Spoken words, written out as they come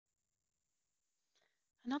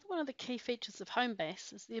Another one of the key features of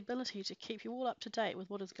HomeBase is the ability to keep you all up to date with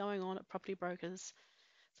what is going on at property brokers.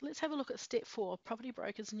 So let's have a look at step 4, Property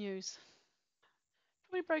Brokers News.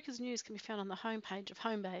 Property Brokers News can be found on the home page of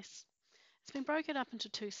HomeBase. It's been broken up into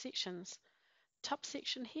two sections. Top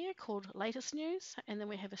section here called Latest News, and then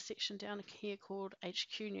we have a section down here called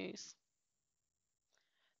HQ News.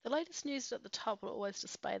 The latest news at the top will always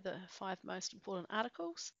display the 5 most important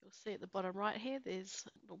articles. You'll see at the bottom right here there's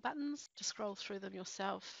little buttons to scroll through them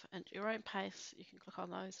yourself and at your own pace. You can click on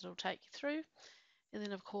those, it'll take you through. And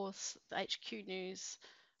then of course the HQ News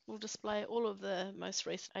will display all of the most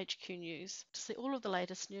recent HQ news. To see all of the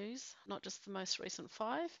latest news, not just the most recent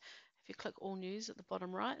 5, if you click All News at the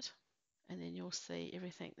bottom right, and then you'll see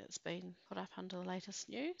everything that's been put up under the latest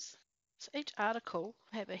news. So each article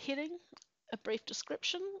will have a heading, a brief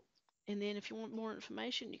description, and then if you want more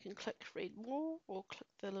information you can click Read More or click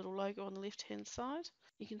the little logo on the left hand side.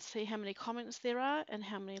 You can see how many comments there are and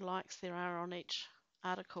how many likes there are on each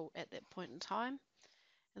article at that point in time.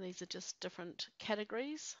 And these are just different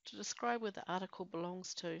categories to describe where the article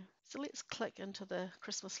belongs to. So let's click into the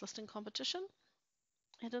Christmas listing competition.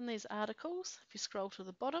 And in these articles, if you scroll to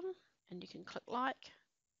the bottom, and you can click like.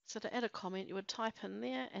 So to add a comment, you would type in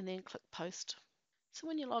there and then click post. So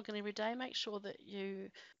when you log in every day, make sure that you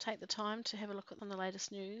take the time to have a look at the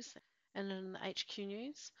latest news and in the HQ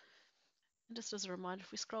News. And just as a reminder,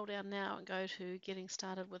 if we scroll down now and go to Getting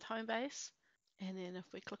Started with HomeBase, and then if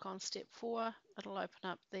we click on Step 4, it'll open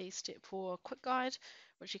up the Step 4 quick guide,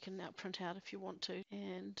 which you can now print out if you want to.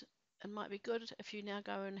 And it might be good if you now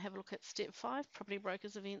go and have a look at Step 5, Property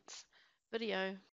Brokers Events video.